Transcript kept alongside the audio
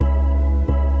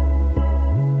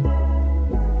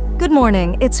Good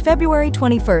morning, it's February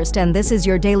 21st and this is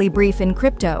your daily brief in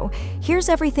crypto. Here's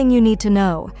everything you need to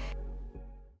know.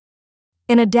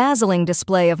 In a dazzling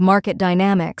display of market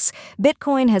dynamics,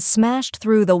 Bitcoin has smashed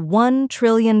through the $1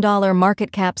 trillion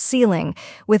market cap ceiling,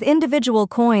 with individual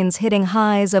coins hitting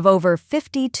highs of over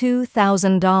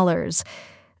 $52,000.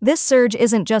 This surge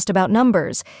isn't just about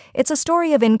numbers. It's a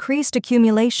story of increased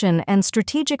accumulation and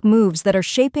strategic moves that are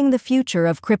shaping the future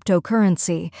of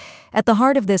cryptocurrency. At the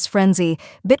heart of this frenzy,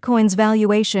 Bitcoin's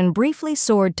valuation briefly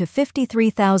soared to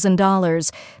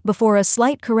 $53,000 before a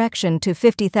slight correction to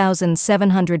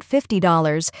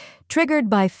 $50,750,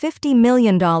 triggered by $50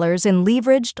 million in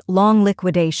leveraged long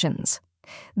liquidations.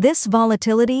 This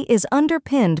volatility is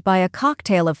underpinned by a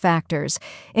cocktail of factors,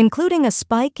 including a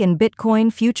spike in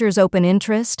Bitcoin futures open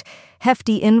interest,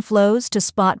 hefty inflows to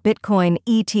spot Bitcoin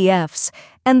ETFs,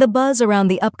 and the buzz around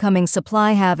the upcoming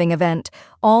supply halving event,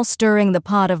 all stirring the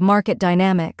pot of market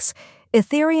dynamics.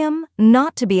 Ethereum,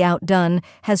 not to be outdone,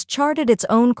 has charted its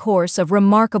own course of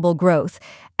remarkable growth,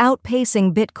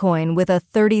 outpacing Bitcoin with a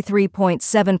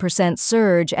 33.7%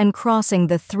 surge and crossing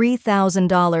the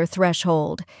 $3,000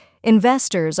 threshold.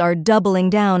 Investors are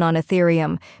doubling down on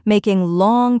Ethereum, making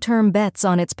long-term bets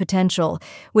on its potential,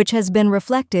 which has been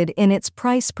reflected in its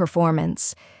price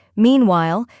performance.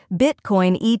 Meanwhile,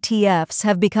 Bitcoin ETFs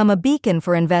have become a beacon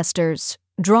for investors,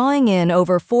 drawing in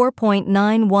over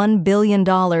 $4.91 billion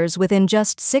within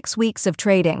just 6 weeks of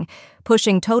trading,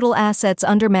 pushing total assets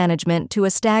under management to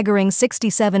a staggering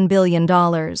 $67 billion.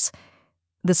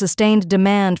 The sustained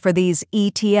demand for these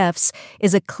ETFs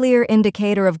is a clear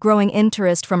indicator of growing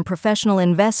interest from professional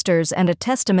investors and a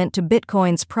testament to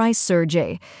Bitcoin's price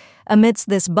surge. Amidst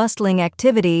this bustling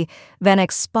activity,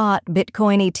 VanEck's Spot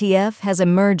Bitcoin ETF has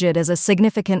emerged as a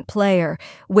significant player,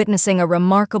 witnessing a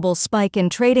remarkable spike in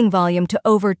trading volume to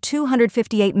over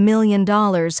 $258 million,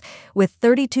 with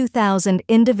 32,000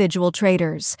 individual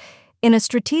traders. In a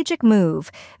strategic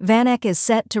move, VanEck is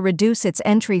set to reduce its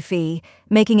entry fee,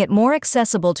 making it more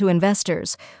accessible to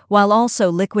investors, while also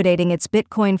liquidating its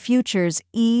Bitcoin futures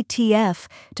ETF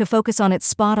to focus on its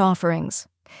spot offerings.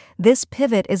 This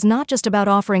pivot is not just about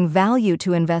offering value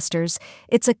to investors,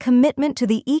 it's a commitment to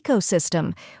the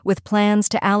ecosystem, with plans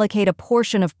to allocate a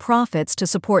portion of profits to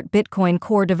support Bitcoin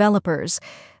core developers.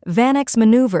 VanEck's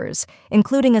maneuvers,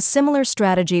 including a similar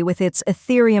strategy with its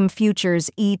Ethereum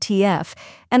futures ETF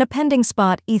and a pending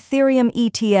spot Ethereum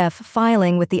ETF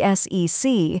filing with the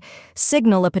SEC,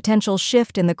 signal a potential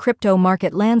shift in the crypto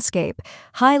market landscape,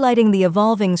 highlighting the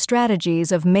evolving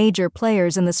strategies of major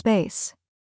players in the space.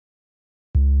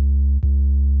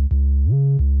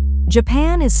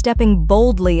 Japan is stepping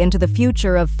boldly into the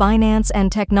future of finance and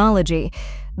technology.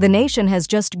 The nation has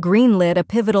just greenlit a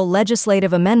pivotal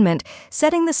legislative amendment,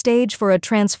 setting the stage for a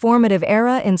transformative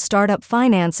era in startup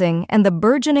financing and the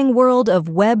burgeoning world of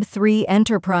Web3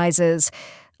 enterprises.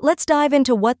 Let's dive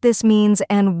into what this means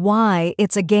and why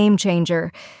it's a game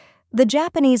changer. The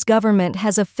Japanese government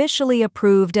has officially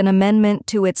approved an amendment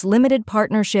to its limited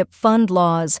partnership fund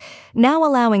laws, now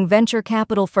allowing venture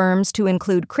capital firms to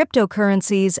include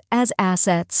cryptocurrencies as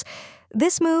assets.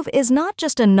 This move is not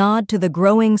just a nod to the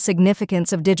growing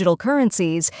significance of digital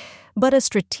currencies, but a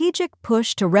strategic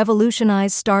push to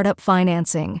revolutionize startup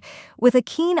financing, with a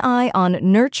keen eye on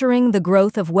nurturing the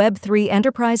growth of Web3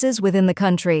 enterprises within the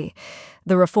country.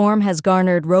 The reform has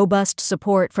garnered robust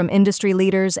support from industry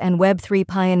leaders and Web3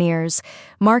 pioneers,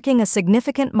 marking a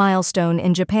significant milestone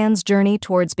in Japan's journey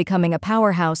towards becoming a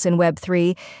powerhouse in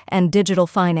Web3 and digital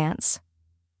finance.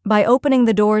 By opening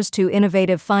the doors to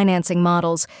innovative financing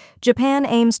models, Japan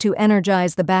aims to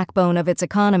energize the backbone of its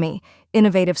economy,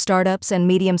 innovative startups and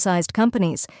medium-sized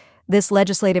companies. This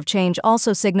legislative change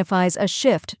also signifies a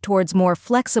shift towards more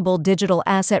flexible digital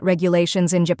asset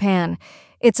regulations in Japan.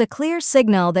 It's a clear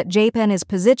signal that Japan is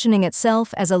positioning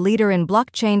itself as a leader in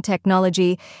blockchain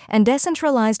technology and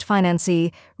decentralized finance,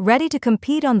 ready to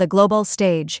compete on the global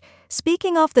stage.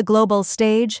 Speaking of the global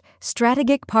stage,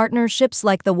 strategic partnerships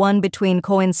like the one between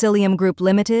Coincilium Group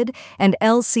Limited and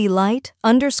LC Light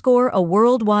underscore a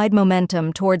worldwide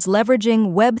momentum towards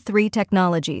leveraging Web3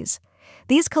 technologies.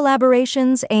 These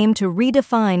collaborations aim to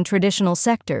redefine traditional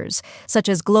sectors, such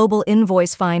as global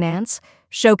invoice finance,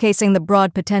 showcasing the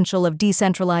broad potential of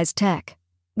decentralized tech.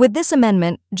 With this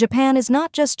amendment, Japan is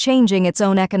not just changing its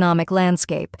own economic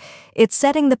landscape, it's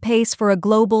setting the pace for a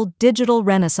global digital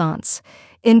renaissance.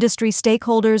 Industry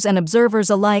stakeholders and observers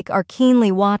alike are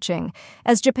keenly watching,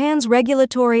 as Japan's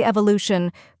regulatory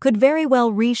evolution could very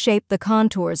well reshape the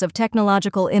contours of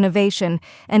technological innovation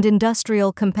and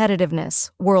industrial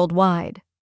competitiveness worldwide.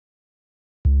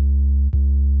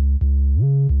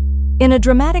 In a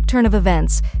dramatic turn of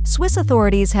events, Swiss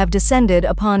authorities have descended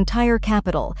upon Tyre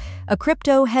Capital, a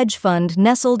crypto hedge fund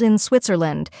nestled in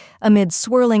Switzerland, amid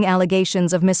swirling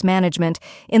allegations of mismanagement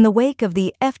in the wake of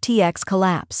the FTX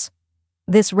collapse.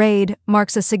 This raid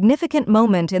marks a significant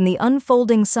moment in the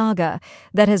unfolding saga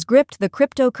that has gripped the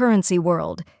cryptocurrency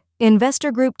world.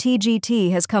 Investor group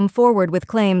TGT has come forward with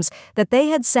claims that they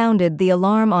had sounded the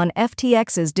alarm on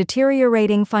FTX's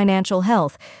deteriorating financial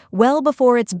health well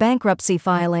before its bankruptcy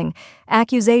filing,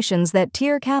 accusations that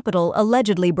Tyre Capital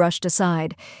allegedly brushed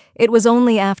aside. It was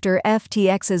only after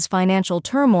FTX's financial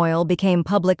turmoil became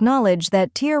public knowledge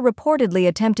that Tyre reportedly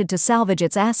attempted to salvage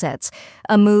its assets,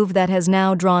 a move that has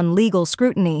now drawn legal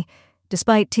scrutiny.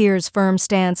 Despite Tyre's firm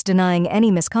stance denying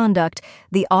any misconduct,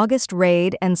 the August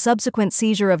raid and subsequent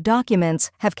seizure of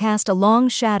documents have cast a long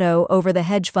shadow over the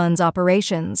hedge fund's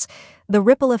operations. The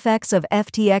ripple effects of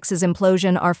FTX's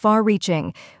implosion are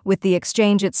far-reaching, with the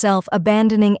exchange itself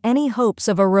abandoning any hopes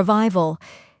of a revival.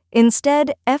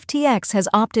 Instead, FTX has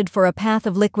opted for a path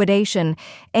of liquidation,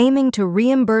 aiming to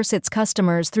reimburse its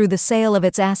customers through the sale of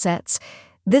its assets.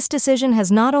 This decision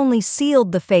has not only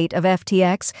sealed the fate of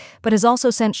FTX, but has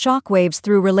also sent shockwaves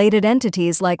through related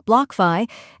entities like BlockFi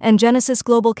and Genesis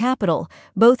Global Capital,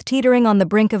 both teetering on the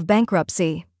brink of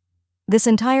bankruptcy. This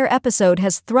entire episode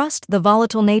has thrust the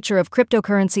volatile nature of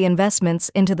cryptocurrency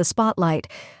investments into the spotlight,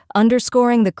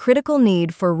 underscoring the critical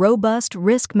need for robust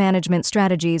risk management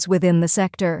strategies within the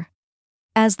sector.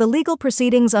 As the legal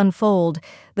proceedings unfold,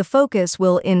 the focus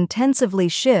will intensively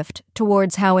shift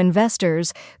towards how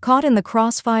investors, caught in the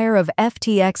crossfire of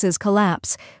FTX's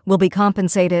collapse, will be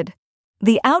compensated.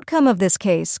 The outcome of this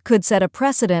case could set a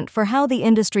precedent for how the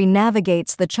industry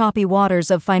navigates the choppy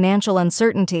waters of financial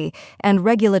uncertainty and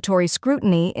regulatory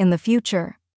scrutiny in the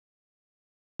future.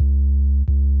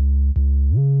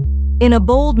 In a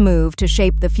bold move to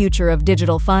shape the future of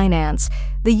digital finance,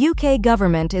 the UK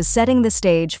government is setting the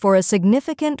stage for a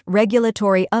significant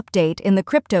regulatory update in the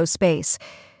crypto space.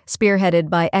 Spearheaded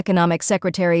by Economic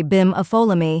Secretary Bim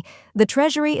Afolami, the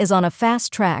Treasury is on a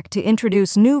fast track to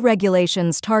introduce new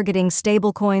regulations targeting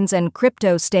stablecoins and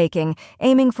crypto staking,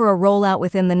 aiming for a rollout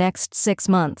within the next 6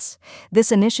 months.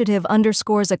 This initiative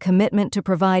underscores a commitment to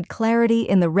provide clarity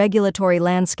in the regulatory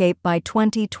landscape by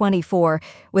 2024,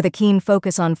 with a keen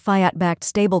focus on fiat-backed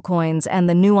stablecoins and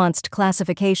the nuanced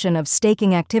classification of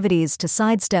staking activities to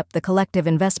sidestep the collective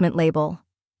investment label.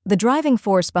 The driving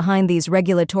force behind these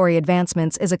regulatory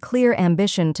advancements is a clear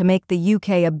ambition to make the UK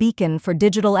a beacon for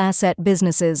digital asset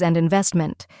businesses and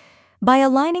investment. By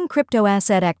aligning crypto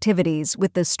asset activities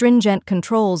with the stringent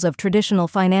controls of traditional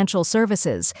financial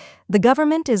services, the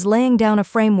government is laying down a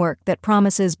framework that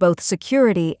promises both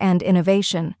security and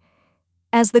innovation.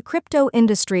 As the crypto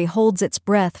industry holds its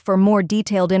breath for more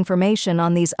detailed information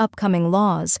on these upcoming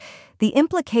laws, the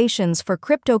implications for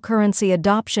cryptocurrency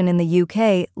adoption in the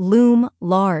UK loom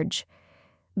large.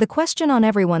 The question on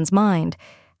everyone's mind: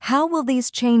 how will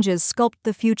these changes sculpt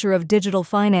the future of digital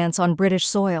finance on British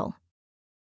soil?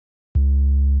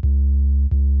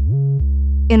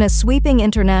 In a sweeping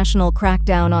international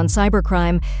crackdown on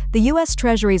cybercrime, the U.S.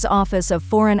 Treasury's Office of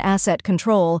Foreign Asset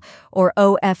Control, or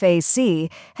OFAC,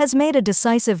 has made a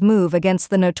decisive move against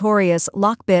the notorious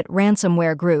Lockbit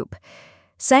ransomware group.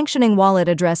 Sanctioning wallet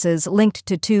addresses linked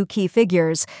to two key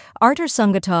figures, Artur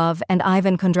Sungatov and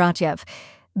Ivan Kondratyev.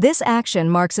 This action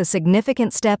marks a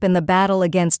significant step in the battle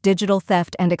against digital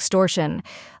theft and extortion.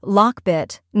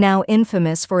 Lockbit, now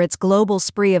infamous for its global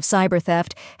spree of cyber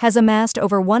theft, has amassed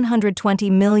over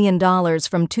 $120 million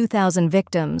from 2,000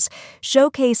 victims,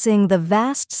 showcasing the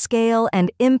vast scale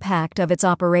and impact of its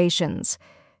operations.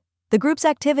 The group's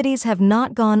activities have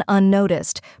not gone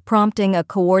unnoticed, prompting a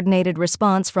coordinated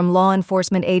response from law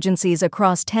enforcement agencies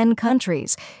across 10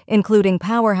 countries, including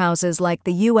powerhouses like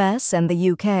the US and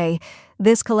the UK.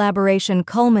 This collaboration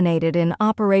culminated in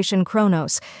Operation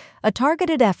Kronos, a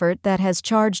targeted effort that has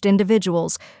charged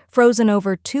individuals, frozen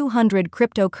over 200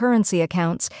 cryptocurrency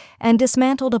accounts, and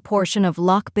dismantled a portion of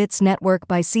Lockbit's network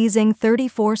by seizing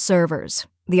 34 servers.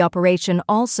 The operation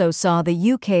also saw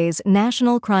the UK's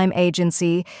National Crime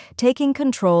Agency taking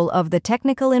control of the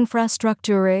technical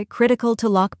infrastructure critical to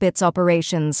Lockbit's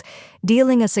operations,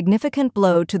 dealing a significant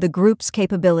blow to the group's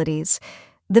capabilities.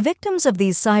 The victims of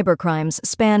these cybercrimes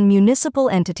span municipal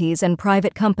entities and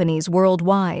private companies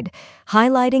worldwide,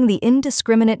 highlighting the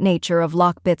indiscriminate nature of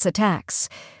Lockbit's attacks.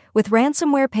 With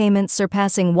ransomware payments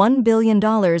surpassing $1 billion in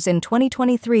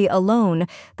 2023 alone,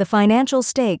 the financial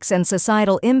stakes and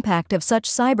societal impact of such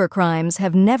cybercrimes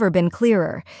have never been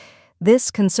clearer.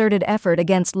 This concerted effort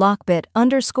against Lockbit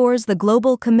underscores the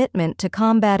global commitment to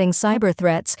combating cyber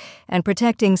threats and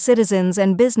protecting citizens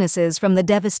and businesses from the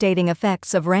devastating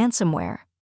effects of ransomware.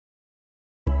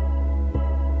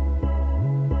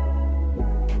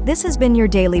 This has been your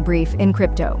Daily Brief in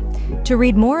Crypto. To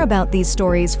read more about these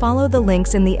stories, follow the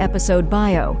links in the episode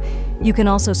bio. You can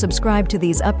also subscribe to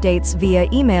these updates via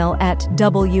email at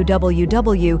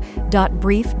www.brief.news.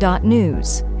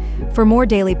 For more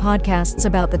daily podcasts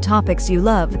about the topics you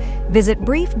love, visit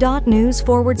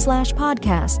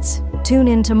brief.news/podcasts. Tune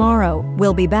in tomorrow.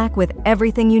 We'll be back with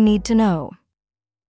everything you need to know.